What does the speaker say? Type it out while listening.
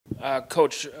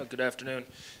Coach, good afternoon.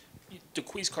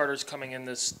 DeQuise Carter's coming in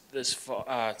this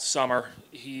summer.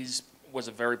 He's was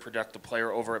a very productive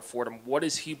player over at Fordham. What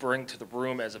does he bring to the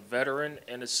room as a veteran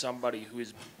and as somebody who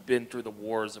has been through the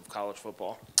wars of college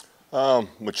football?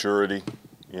 Maturity.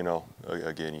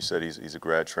 Again, you said he's a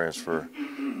grad transfer.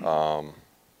 So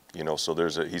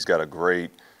he's got a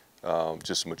great,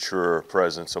 just mature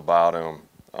presence about him.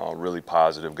 Really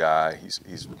positive guy.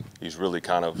 He's really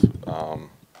kind of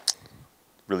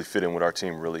really fit in with our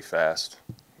team really fast.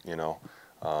 He's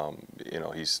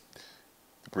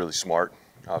really smart.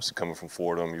 Obviously, coming from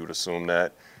Fordham, you would assume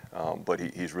that. But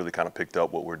he's really kind of picked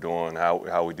up what we're doing,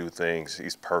 how we do things.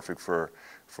 He's perfect for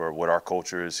what our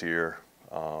culture is here,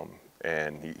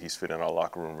 and he's fit in our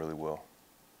locker room really well.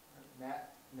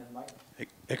 Matt, and then Mike.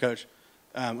 Hey Coach.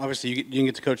 Obviously, you didn't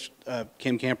get to coach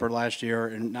Cam Camper last year,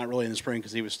 and not really in the spring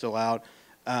because he was still out.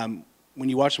 When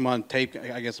you watch him on tape,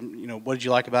 I guess what did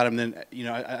you like about him? Then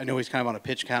I know he's kind of on a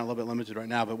pitch count, a little bit limited right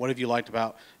now, but what have you liked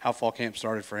about how fall camp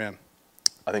started for him?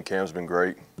 I think Cam's been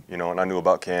great, and I knew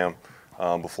about Cam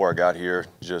before I got here,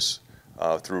 just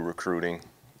through recruiting.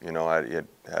 I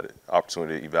had an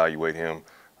opportunity to evaluate him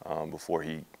before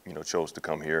he, chose to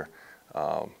come here.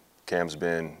 Cam's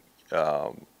been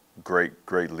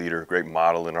great leader, great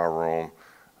model in our room.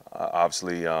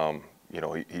 Obviously,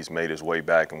 he's made his way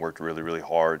back and worked really, really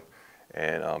hard,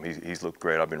 and he's looked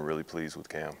great. I've been really pleased with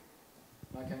Cam.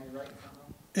 Mike, can you write?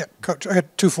 Yeah, Coach, I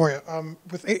got two for you.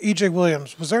 With E.J.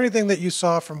 Williams, was there anything that you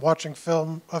saw from watching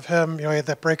film of him? He had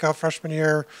that breakout freshman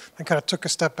year and kind of took a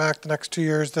step back the next 2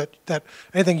 years. That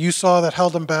anything you saw that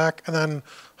held him back? And then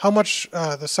how much,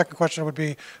 the second question would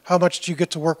be, how much do you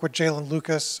get to work with Jalen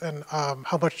Lucas, and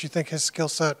how much do you think his skill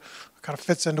set kind of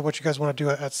fits into what you guys want to do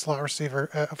at slot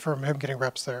receiver from him getting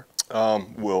reps there?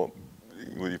 Well,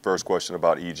 with your first question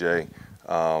about E.J.,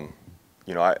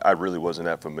 I really wasn't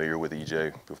that familiar with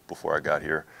EJ before I got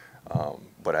here,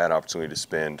 but I had an opportunity to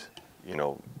spend,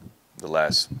 the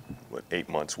last 8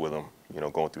 months with him,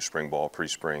 going through spring ball,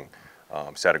 pre-spring.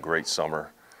 He's had a great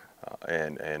summer,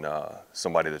 and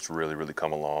somebody that's really, really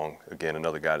come along. Again,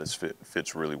 another guy that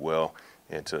fits really well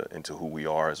into who we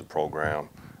are as a program.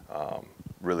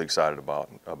 Really excited about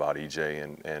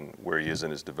EJ and where he is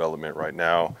in his development right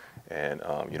now, and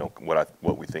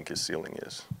what we think his ceiling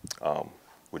is.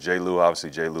 With J. Lou, obviously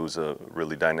J. Lou's a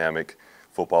really dynamic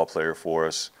football player for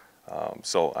us.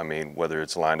 Whether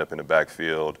it's lined up in the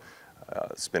backfield,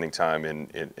 spending time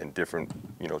in different,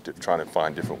 trying to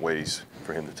find different ways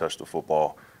for him to touch the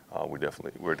football, we're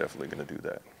definitely going to do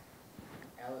that.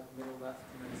 Alec, middle left,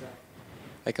 and then Zach.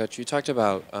 Hi, Coach. You talked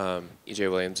about E.J.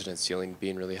 Williams and his ceiling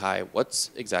being really high. What's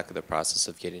exactly the process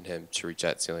of getting him to reach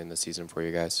that ceiling this season for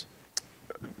you guys?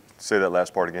 Say that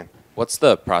last part again. What's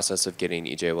the process of getting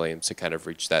E.J. Williams to kind of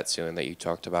reach that ceiling that you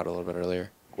talked about a little bit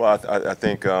earlier? Well, I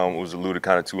think it was alluded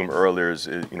kind of to him earlier.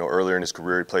 Earlier in his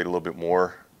career, he played a little bit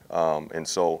more, and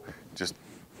so just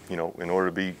in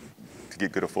order to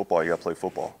get good at football, you got to play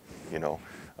football.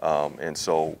 And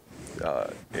so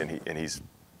he's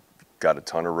got a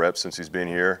ton of reps since he's been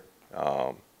here.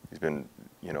 He's been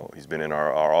in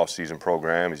our off-season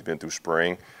program. He's been through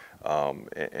spring,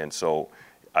 and so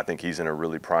I think he's in a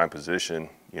really prime position,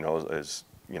 as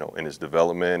in his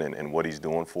development and what he's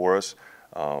doing for us,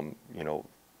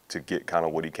 to get kind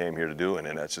of what he came here to do, and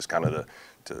then that's just kind of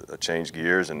to change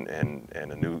gears and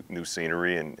a new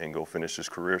scenery and go finish his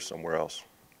career somewhere else.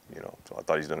 So I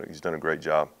thought he's done a great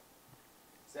job.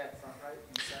 Zach, front right,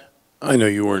 inside. I know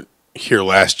you weren't here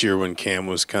last year when Cam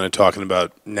was kind of talking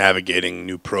about navigating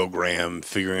new program,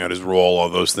 figuring out his role, all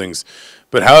those things.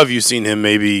 But how have you seen him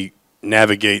maybe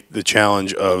navigate the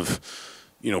challenge of,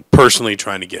 personally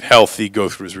trying to get healthy, go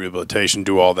through his rehabilitation,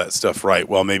 do all that stuff right,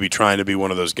 while maybe trying to be one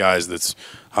of those guys that's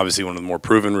obviously one of the more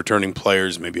proven returning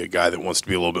players, maybe a guy that wants to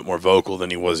be a little bit more vocal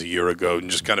than he was a year ago, and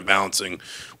just kind of balancing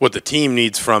what the team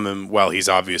needs from him while he's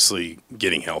obviously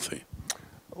getting healthy?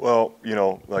 Well,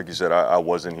 like you said, I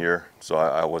wasn't here, so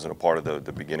I wasn't a part of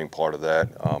the beginning part of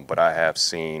that, but I have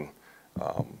seen,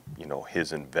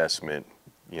 his investment,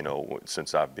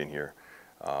 since I've been here.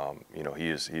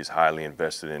 He's highly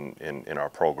invested in our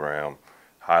program,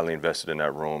 highly invested in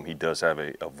that room. He does have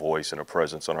a voice and a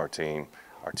presence on our team.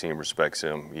 Our team respects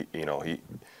him. He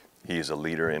is a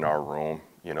leader in our room,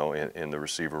 in the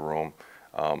receiver room.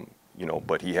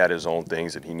 But he had his own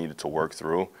things that he needed to work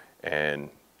through,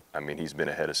 and he's been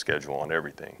ahead of schedule on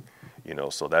everything.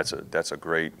 So that's a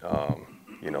great,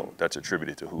 that's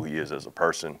attributed to who he is as a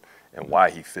person and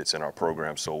why he fits in our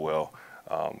program so well.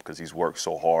 Because he's worked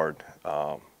so hard,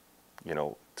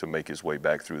 to make his way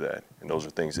back through that. And those are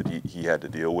things that he had to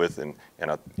deal with. And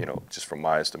just from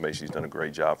my estimation, he's done a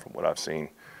great job from what I've seen.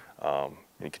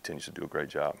 he continues to do a great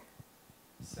job.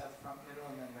 Seth, front middle,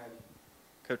 and then Reggie.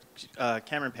 Coach,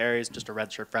 Cameron Perry is just a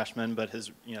redshirt freshman, but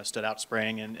has stood out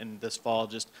spring and this fall.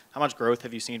 Just how much growth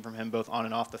have you seen from him both on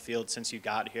and off the field since you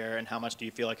got here, and how much do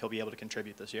you feel like he'll be able to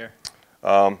contribute this year?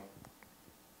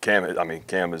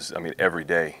 Cam is every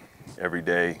day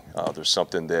there's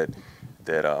something that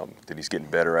he's getting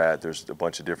better at. There's a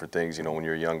bunch of different things. When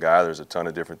you're a young guy, there's a ton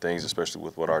of different things, especially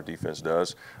with what our defense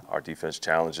does. Our defense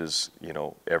challenges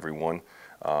everyone,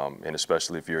 and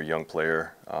especially if you're a young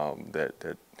player,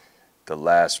 that the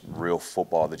last real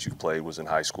football that you've played was in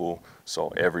high school. So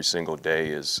every single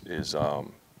day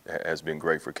has been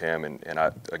great for Cam, and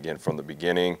I, again, from the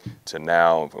beginning to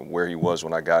now, from where he was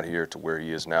when I got here to where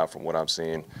he is now, from what I'm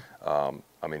seeing,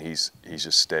 he's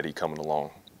just steady coming along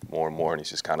more and more, and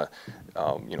he's just kind of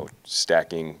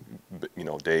stacking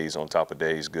days on top of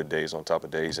days, good days on top of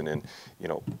days, and then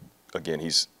again,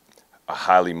 he's a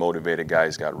highly motivated guy.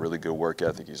 He's got really good work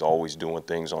ethic. He's always doing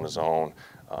things on his own.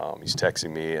 He's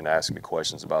texting me and asking me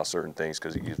questions about certain things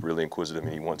because he's really inquisitive,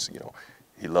 and he wants,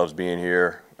 he loves being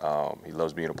here. He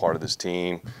loves being a part of this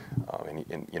team, and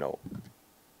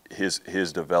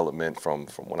his development from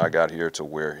when I got here to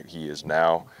where he is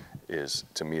now is,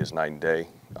 to me, is night and day.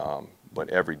 But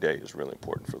every day is really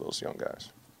important for those young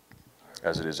guys,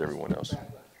 as it is everyone else.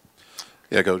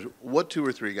 Yeah, Coach, what 2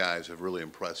 or 3 guys have really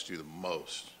impressed you the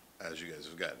most as you guys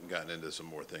have gotten into some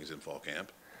more things in fall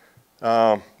camp?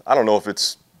 I don't know if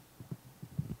it's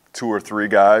 2 or 3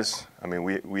 guys.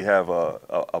 We have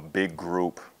a big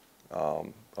group,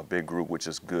 which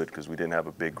is good because we didn't have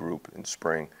a big group in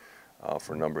spring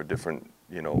for a number of different,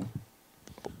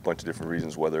 bunch of different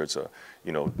reasons. Whether it's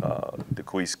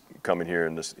DeQuise coming here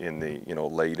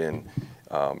late in,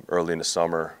 early in the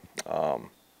summer,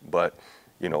 but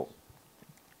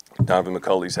Donovan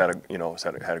McCulley's had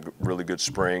a really good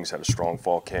spring. He's had a strong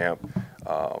fall camp.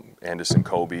 Anderson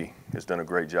Kobe has done a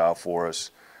great job for us.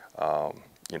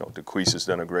 DeQuise has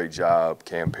done a great job.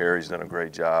 Cam Perry's done a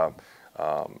great job.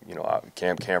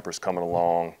 Cam Camper's coming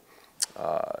along.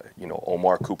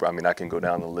 Omar Cooper. I can go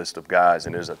down the list of guys,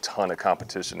 and there's a ton of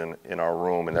competition in our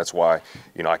room, and that's why,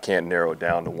 I can't narrow it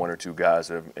down to 1 or 2 guys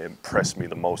that have impressed me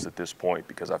the most at this point,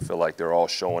 because I feel like they're all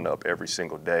showing up every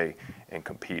single day and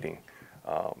competing.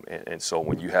 And so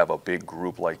when you have a big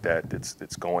group like that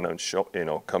that's going and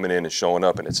coming in and showing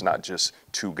up, and it's not just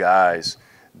 2 guys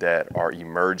that are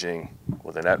emerging,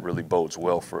 well, then that really bodes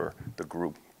well for the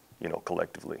group,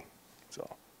 collectively. So.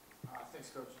 Thanks,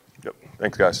 Coach. Yep.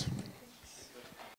 Thanks, guys.